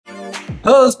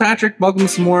Hello, it's Patrick. Welcome to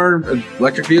some more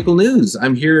electric vehicle news.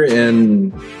 I'm here in,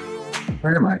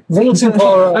 where am I? Littleton,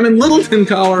 Colorado. I'm in Littleton,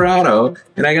 Colorado,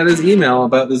 and I got this email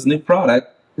about this new product.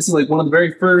 This is like one of the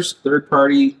very first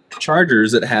third-party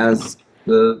chargers that has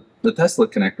the Tesla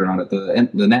connector on it, the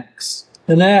NACS.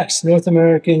 The NACS, North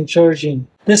American Charging.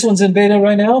 This one's in beta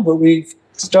right now, but we've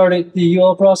started the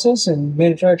UL process and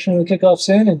manufacturing will kick off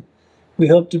soon, and we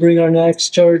hope to bring our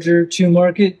NACS charger to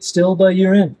market still by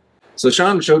year end. So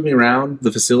Sean showed me around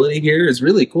the facility here. It's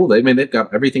really cool. They've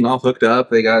got everything all hooked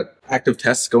up. They got active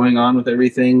tests going on with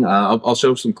everything. I'll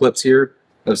show some clips here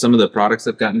of some of the products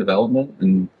they've got in development,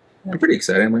 and I'm pretty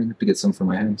excited. I might have to get some for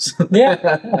my house.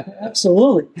 Yeah,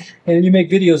 absolutely. And you make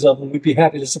videos of them. We'd be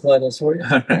happy to supply those for you.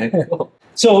 All right, cool.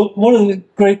 So one of the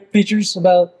great features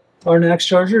about our NACS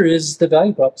charger is the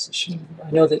value proposition. I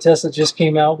know that Tesla just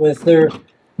came out with their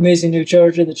amazing new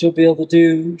charger that you'll be able to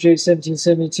do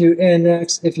J1772 and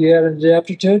NACS if you add an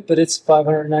adapter to it, but it's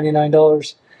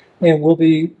 $599. And we'll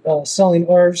be selling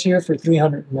ours here for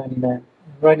 $399.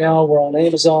 Right now we're on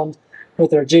Amazon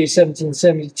with our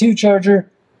J1772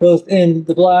 charger, both in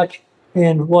the black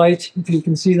and white, if you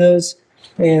can see those.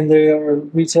 And they are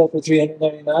retail for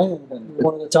 $399, and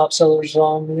one of the top sellers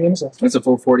on Amazon. It's a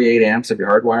full 48 amps if you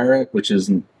hardwire it, which is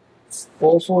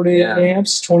full 48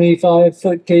 amps,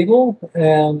 25-foot cable,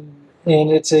 and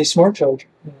it's a smart charger.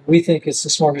 We think it's the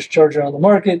smartest charger on the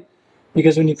market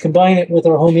because when you combine it with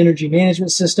our home energy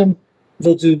management system,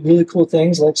 they'll do really cool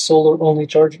things like solar-only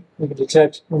charging. We can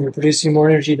detect when you're producing more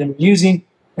energy than you're using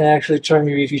and actually turn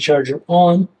your EV charger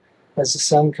on as the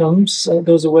sun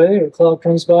goes away or cloud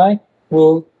comes by.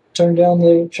 We'll turn down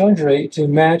the charge rate to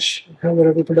match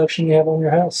whatever production you have on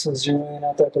your house as you're laying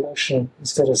out that production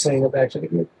instead of sending it back to the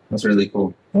grid. That's really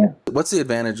cool. Yeah. What's the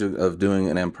advantage of doing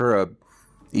an Emporia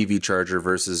EV charger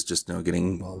versus just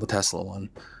getting the Tesla one?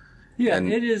 Yeah,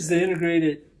 it is the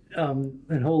integrated and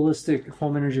holistic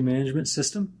home energy management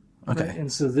system. Okay. Right? And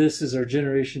so this is our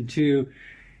Generation 2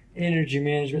 energy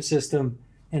management system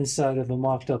inside of a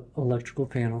mocked-up electrical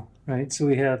panel. Right. So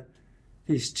we have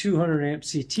these 200 amp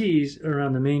CTs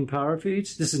around the main power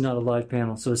feeds. This is not a live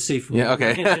panel, so it's safe. Yeah,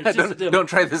 okay. Don't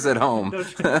try this at home. Don't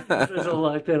try a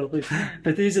live panel, please.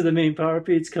 But these are the main power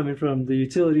feeds coming from the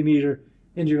utility meter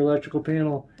into your electrical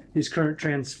panel. These current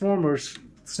transformers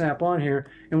snap on here,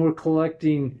 and we're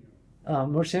collecting,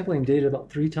 we're sampling data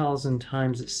about 3,000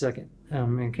 times a second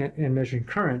and measuring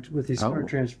current with these current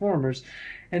transformers.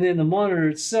 And then the monitor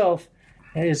itself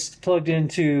is plugged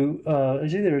into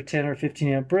it's either a 10 or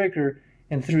 15 amp breaker.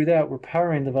 And through that, we're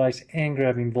powering the device and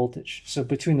grabbing voltage. So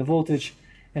between the voltage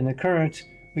and the current,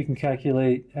 we can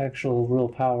calculate actual real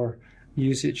power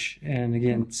usage. And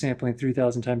again, sampling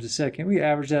 3,000 times a second. We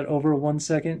average that over 1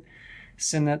 second,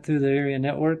 send that through the area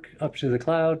network up to the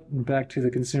cloud and back to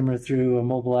the consumer through a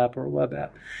mobile app or a web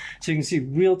app. So you can see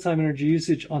real-time energy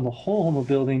usage on the whole home of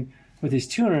building with these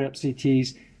 200 amp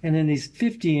CTs. And then these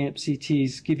 50 amp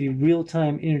CTs give you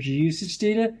real-time energy usage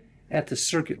data at the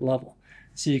circuit level.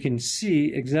 So you can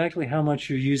see exactly how much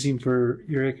you're using for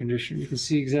your air conditioner. You can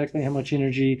see exactly how much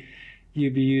energy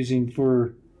you'd be using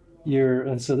for your,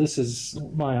 and so this is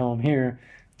my home here.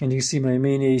 And you can see my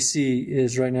main AC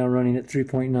is right now running at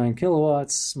 3.9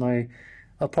 kilowatts. My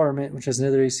apartment, which has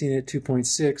another AC in it,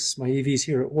 2.6. My EV's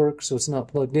here at work, so it's not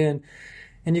plugged in.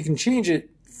 And you can change it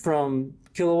from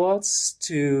kilowatts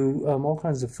to all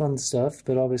kinds of fun stuff,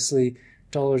 but obviously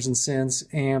dollars and cents,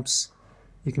 amps.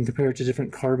 You can compare it to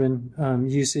different carbon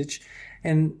usage.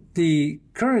 And the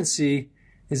currency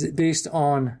is based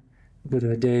on, go to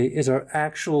a day, is your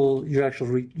actual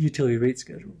utility rate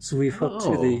schedule. So we've hooked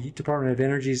to the Department of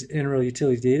Energy's Integral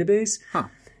Utility Database.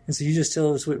 And so you just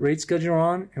tell us what rate schedule you're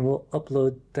on, and we'll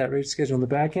upload that rate schedule on the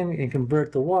back end and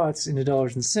convert the watts into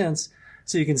dollars and cents.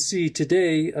 So you can see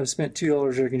today I've spent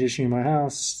 $2 air conditioning in my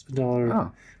house,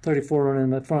 $1.34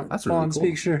 running the front lawn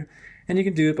speaker. And you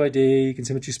can do it by day. You can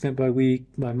see what you spent by week,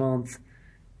 by month,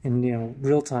 and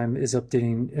real time is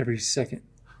updating every second.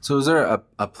 So is there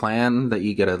a plan that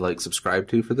you get to subscribe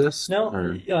to for this? No,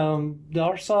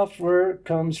 our software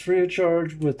comes free of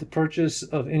charge with the purchase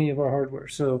of any of our hardware.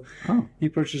 So you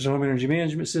purchase a home energy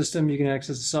management system, you can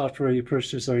access the software. You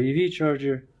purchase our EV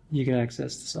charger, you can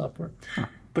access the software.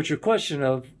 But your question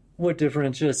of what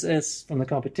differentiates us from the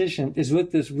competition is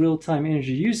with this real-time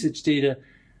energy usage data,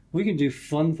 we can do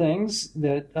fun things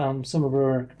that some of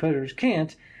our competitors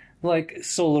can't, like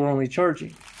solar-only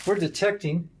charging. We're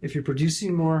detecting if you're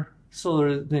producing more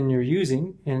solar than you're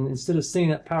using, and instead of sending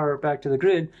that power back to the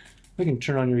grid, we can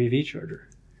turn on your EV charger,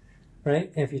 right?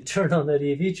 And if you turn on that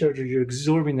EV charger, you're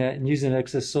absorbing that and using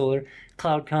excess solar.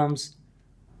 Cloud comes,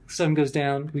 sun goes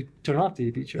down, we turn off the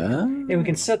EV charger. And we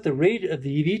can set the rate of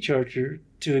the EV charger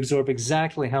to absorb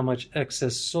exactly how much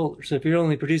excess solar. So if you're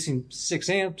only producing 6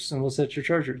 amps, then we'll set your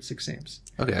charger at 6 amps.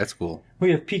 Okay, that's cool.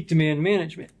 We have peak demand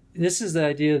management. This is the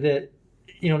idea that,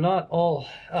 not all,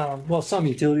 some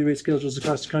utility rate schedules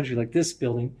across the country, like this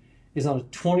building, is on a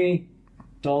 $20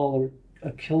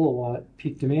 a kilowatt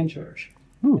peak demand charge.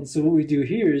 And so what we do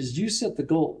here is you set the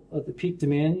goal of the peak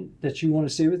demand that you want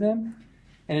to stay with them.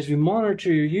 And as we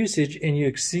monitor your usage and you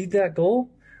exceed that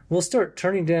goal, we'll start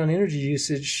turning down energy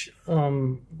usage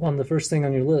on the first thing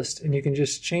on your list. And you can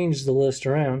just change the list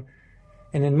around.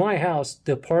 And in my house,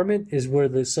 the apartment is where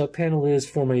the sub panel is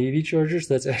for my EV chargers.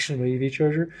 That's actually my EV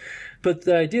charger. But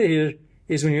the idea here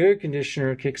is when your air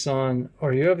conditioner kicks on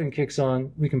or your oven kicks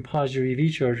on, we can pause your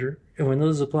EV charger. And when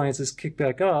those appliances kick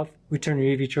back off, we turn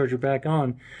your EV charger back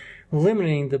on,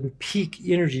 eliminating the peak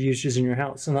energy uses in your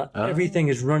house. So not everything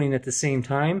is running at the same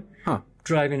time,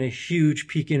 driving a huge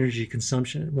peak energy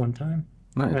consumption at one time.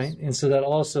 Nice. Right? And so that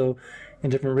also,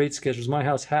 in different rate schedules, my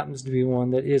house happens to be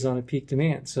one that is on a peak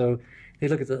demand. So they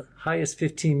look at the highest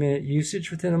 15-minute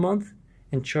usage within a month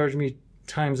and charge me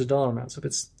times a dollar amount. So if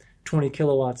it's 20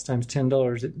 kilowatts times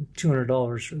 $10, at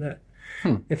 $200 for that.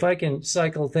 If I can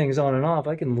cycle things on and off,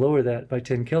 I can lower that by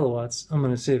 10 kilowatts. I'm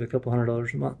going to save a couple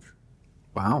 $100 a month.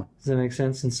 Wow. Does that make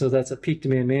sense? And so that's a peak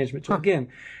demand management tool. Again,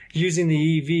 using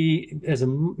the EV as a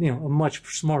much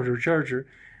smarter charger,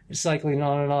 cycling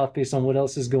on and off based on what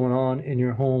else is going on in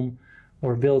your home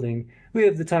or building. We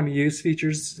have the time of use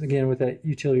features, again, with that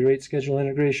utility rate schedule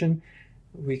integration.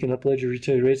 We can upload your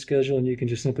utility rate schedule, and you can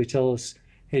just simply tell us,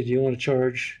 hey, do you want to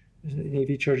charge, an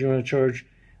EV charger you want to charge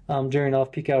during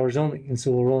off-peak hours only? And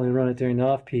so we'll only run it during the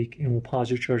off-peak, and we'll pause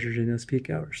your charger during those peak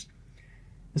hours.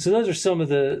 And so those are some of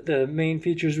the main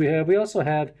features we have. We also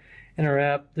have in our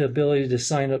app the ability to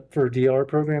sign up for DR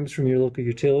programs from your local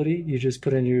utility. You just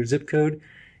put in your zip code,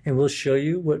 and we'll show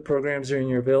you what programs are in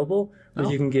your available. But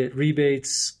you can get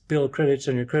rebates, bill credits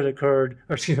on your credit card,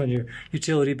 or on your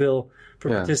utility bill for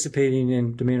participating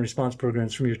in demand response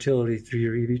programs from your utility through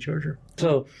your EV charger.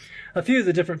 So a few of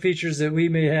the different features that we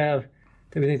may have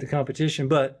that we think the competition,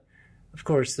 but of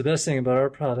course the best thing about our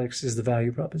products is the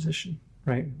value proposition,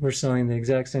 right? We're selling the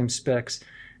exact same specs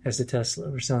as the Tesla.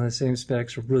 We're selling the same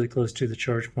specs. We're really close to the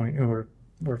charge point, and we're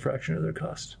a fraction of their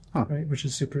cost, right? Which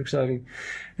is super exciting.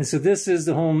 And so this is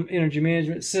the home energy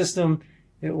management system.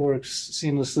 It works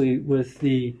seamlessly with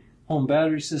the home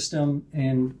battery system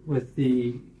and with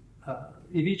the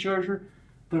EV charger.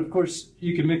 But of course,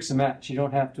 you can mix and match. You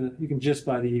don't have to, you can just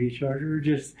buy the EV charger.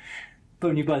 But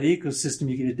when you buy the ecosystem,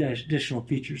 you get additional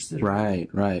features. That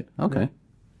right. Okay.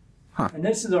 And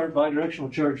this is our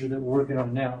bidirectional charger that we're working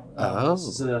on now. This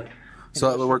is so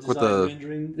that will work with the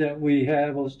rendering that we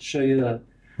have. I'll show you the.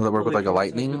 Will that work with like a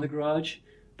lightning? In the garage.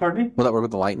 Pardon me? Will that work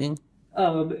with the lightning?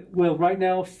 Well, right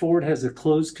now Ford has a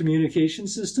closed communication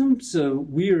system, so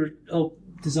we are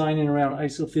designing around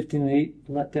ISO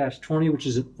 158-20, which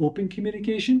is an open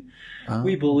communication.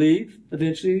 We believe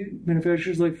eventually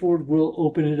manufacturers like Ford will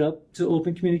open it up to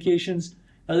open communications.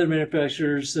 Other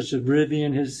manufacturers, such as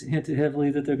Rivian, has hinted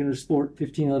heavily that they're going to support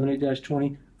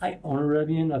 15118-20. I own a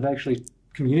Rivian. I've actually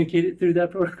communicated through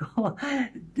that protocol.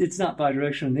 It's not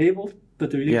bidirectional enabled, but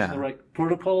they're using the right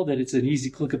protocol, that it's an easy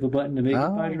click of a button to make it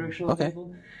bidirectional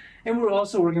enabled. And we're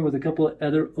also working with a couple of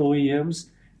other OEMs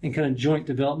in kind of joint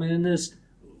development in this.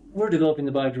 We're developing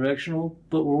the bidirectional,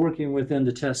 but we're working with them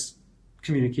to test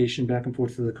communication back and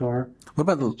forth to the car. What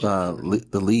about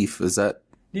the Leaf? Is that?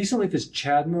 Nissan Leaf is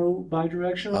CHAdeMO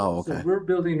bidirectional. Oh, okay. So we're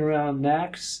building around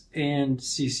NACS and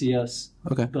CCS,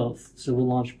 both. So we'll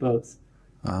launch both,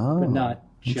 but not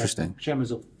interesting. CHAdeMO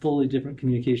is a fully different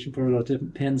communication protocol,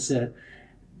 different pin set.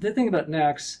 The thing about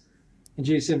NACS and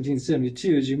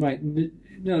J1772 is you might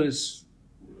notice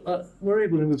we're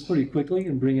able to move pretty quickly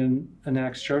and bring in a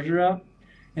NACS charger out.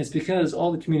 And it's because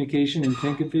all the communication and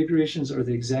pin configurations are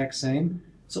the exact same.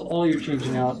 So all you're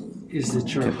changing out is the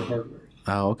charger hardware.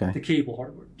 Oh, okay. The cable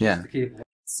hardware. Yeah. The cable.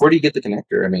 Where do you get the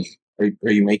connector? I mean,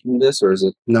 are you making this, or is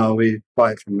it? No, we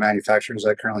buy it from manufacturers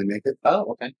that currently make it.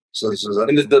 Oh, okay. So this is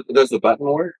And does the button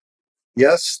work?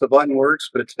 Yes, the button works,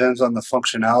 but it depends on the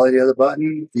functionality of the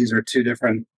button. These are two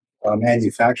different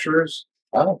manufacturers.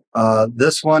 Oh.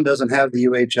 This one doesn't have the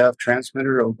UHF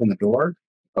transmitter to open the door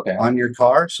on your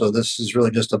car. So this is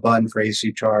really just a button for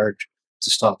AC charge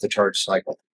to stop the charge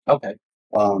cycle. Okay.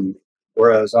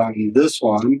 Whereas on this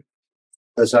one,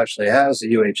 this actually has a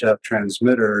UHF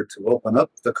transmitter to open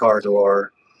up the car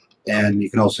door, and you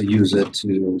can also use it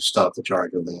to stop the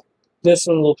charge of that. This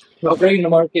one we'll bring to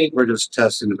market. We're just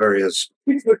testing various.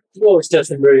 We're always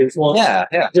testing various ones.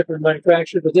 Yeah. Different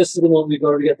manufacturers, but this is the one we've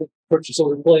already got the purchase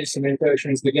order in place. The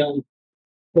manufacturing has begun,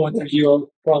 going through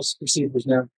UL process procedures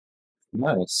now.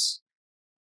 Nice.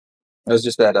 I was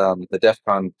just at the DEF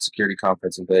CON security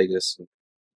conference in Vegas.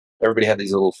 Everybody had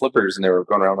these little flippers, and they were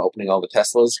going around opening all the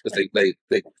Teslas because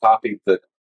they copied the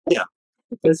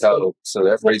code. So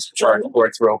everybody's charge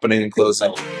ports were opening and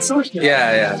closing.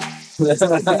 Yeah.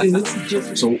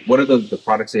 So what are the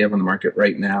products they have on the market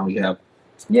right now? You have.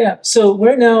 Yeah, so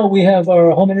right now we have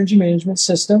our home energy management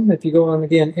system. If you go on,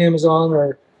 again, Amazon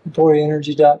or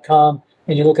EmporiaEnergy.com,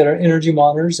 and you look at our energy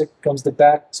monitors, it becomes the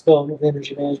backbone of the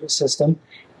energy management system.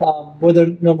 We're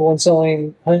the #1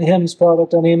 selling HEMS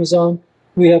product on Amazon.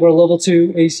 We have our level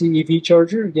 2 AC EV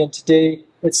charger. Again, today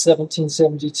it's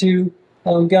 1772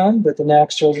 gun, but the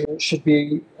NACS charger should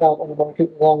be out on the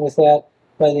market along with that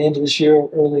by the end of this year or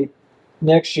early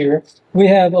next year. We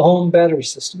have a home battery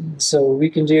system, so we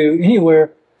can do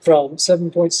anywhere from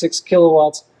 7.6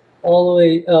 kilowatts all the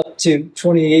way up to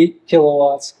 28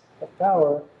 kilowatts of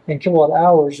power. In kilowatt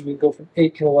hours, we go from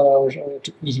 8 kilowatt hours all the way up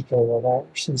to 80 kilowatt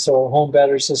hours. And so our home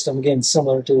battery system, again,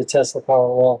 similar to the Tesla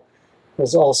Powerwall,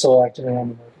 is also active on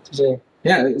the market today.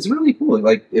 Yeah, it's really cool.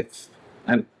 Like, if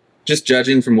I'm just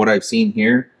judging from what I've seen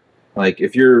here, like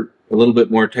if you're a little bit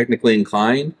more technically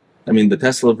inclined, I mean, the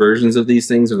Tesla versions of these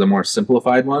things are the more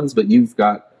simplified ones, but you've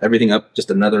got everything up just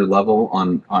another level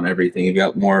on everything. You've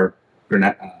got more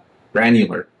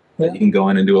granular that you can go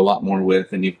in and do a lot more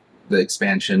with, and the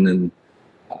expansion, and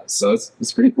so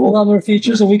it's pretty cool. A lot more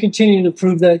features, and we continue to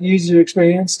improve that user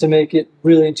experience to make it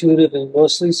really intuitive and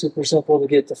mostly super simple to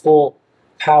get the full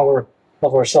power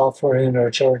of our software and our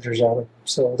chargers out of.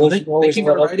 So those thank you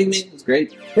for inviting me. It was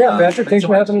great. Yeah, Patrick, thanks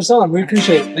for having us on. We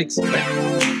appreciate it.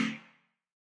 Thanks.